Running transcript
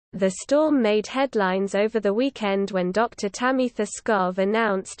The storm made headlines over the weekend when Dr. Tamitha Skov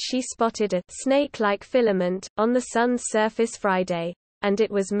announced she spotted a snake-like filament on the Sun's surface Friday, and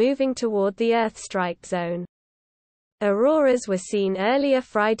it was moving toward the Earth strike zone. Auroras were seen earlier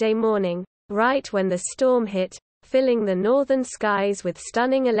Friday morning, right when the storm hit, filling the northern skies with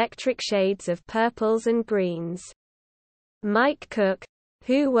stunning electric shades of purples and greens. Mike Cook,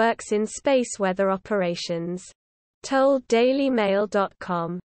 who works in space weather operations, told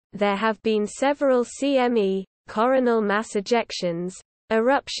DailyMail.com, "There have been several CME, coronal mass ejections,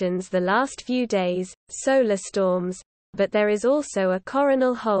 eruptions the last few days, solar storms, but there is also a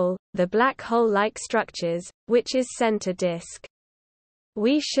coronal hole, the black hole-like structures, which is center disk.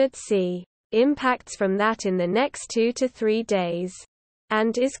 We should see impacts from that in the next 2 to 3 days."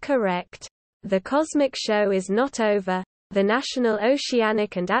 And is correct. The cosmic show is not over. The National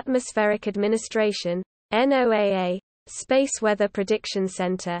Oceanic and Atmospheric Administration, NOAA, Space Weather Prediction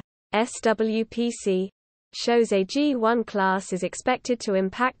Center, SWPC, shows a G1 class is expected to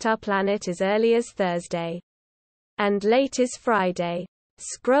impact our planet as early as Thursday. And late as Friday.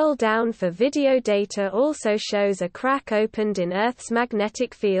 Scroll down for video. Data also shows a crack opened in Earth's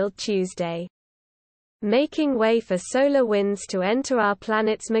magnetic field Tuesday, making way for solar winds to enter our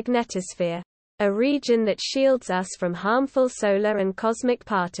planet's magnetosphere, a region that shields us from harmful solar and cosmic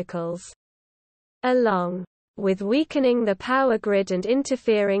particles. Along with weakening the power grid and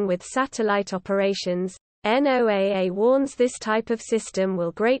interfering with satellite operations, NOAA warns this type of system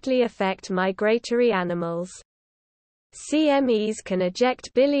will greatly affect migratory animals. CMEs can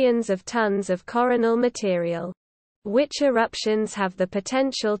eject billions of tons of coronal material, which eruptions have the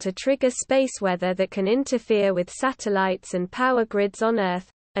potential to trigger space weather that can interfere with satellites and power grids on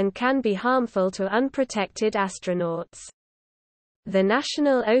Earth, and can be harmful to unprotected astronauts. The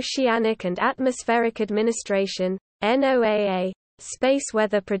National Oceanic and Atmospheric Administration, NOAA, Space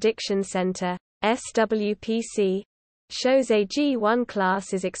Weather Prediction Center, SWPC, shows a G1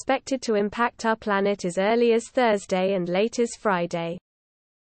 class is expected to impact our planet as early as Thursday and late as Friday.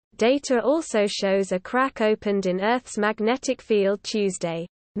 Data also shows a crack opened in Earth's magnetic field Tuesday,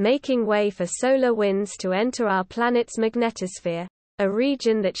 making way for solar winds to enter our planet's magnetosphere, a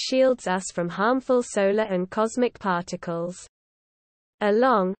region that shields us from harmful solar and cosmic particles.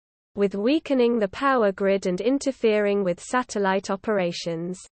 Along with weakening the power grid and interfering with satellite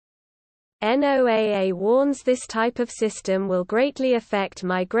operations. NOAA warns this type of system will greatly affect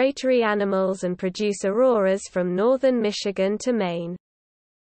migratory animals and produce auroras from northern Michigan to Maine.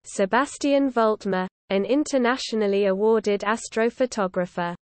 Sebastian Voltmer, an internationally awarded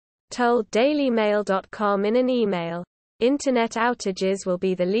astrophotographer, told DailyMail.com in an email, "Internet outages will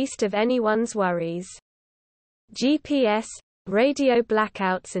be the least of anyone's worries. GPS, radio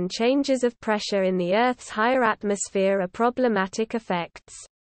blackouts and changes of pressure in the Earth's higher atmosphere are problematic effects.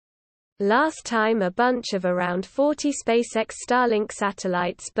 Last time a bunch of around 40 SpaceX Starlink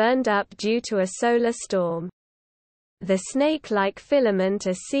satellites burned up due to a solar storm. The snake-like filament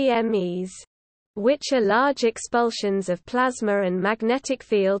are CMEs, which are large expulsions of plasma and magnetic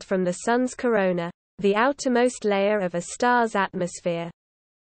field from the Sun's corona, the outermost layer of a star's atmosphere.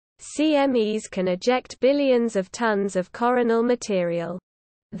 CMEs can eject billions of tons of coronal material.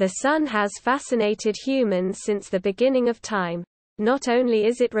 The Sun has fascinated humans since the beginning of time. Not only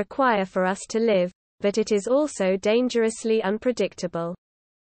is it required for us to live, but it is also dangerously unpredictable.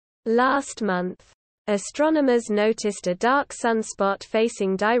 Last month, astronomers noticed a dark sunspot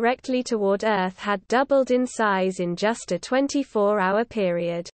facing directly toward Earth had doubled in size in just a 24-hour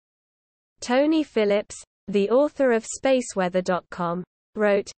period. Tony Phillips, the author of spaceweather.com,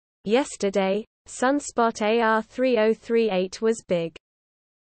 wrote, "Yesterday, sunspot AR3038 was big.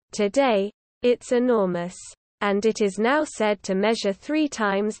 Today, it's enormous. And it is now said to measure 3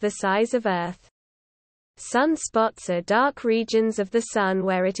 times the size of Earth." Sunspots are dark regions of the Sun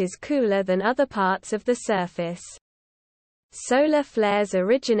where it is cooler than other parts of the surface. Solar flares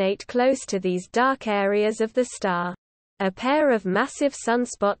originate close to these dark areas of the star. A pair of massive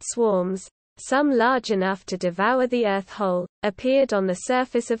sunspot swarms, some large enough to devour the Earth whole, appeared on the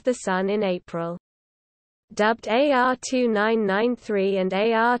surface of the Sun in April. Dubbed AR2993 and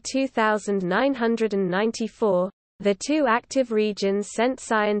AR2994, the two active regions sent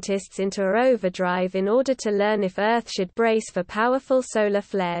scientists into overdrive in order to learn if Earth should brace for powerful solar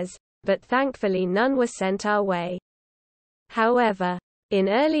flares, but thankfully none were sent our way. However, in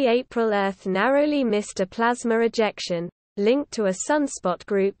early April Earth narrowly missed a plasma ejection, linked to a sunspot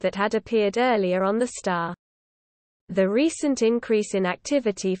group that had appeared earlier on the star. The recent increase in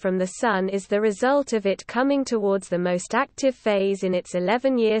activity from the Sun is the result of it coming towards the most active phase in its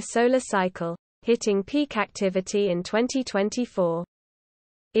 11-year solar cycle, hitting peak activity in 2024.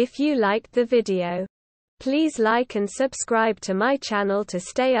 If you liked the video, please like and subscribe to my channel to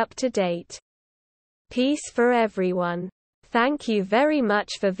stay up to date. Peace for everyone. Thank you very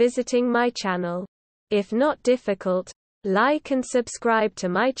much for visiting my channel. If not difficult, like and subscribe to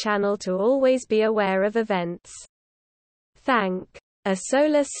my channel to always be aware of events. A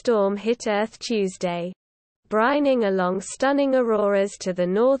solar storm hit Earth Tuesday, brining along stunning auroras to the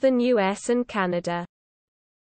northern US and Canada.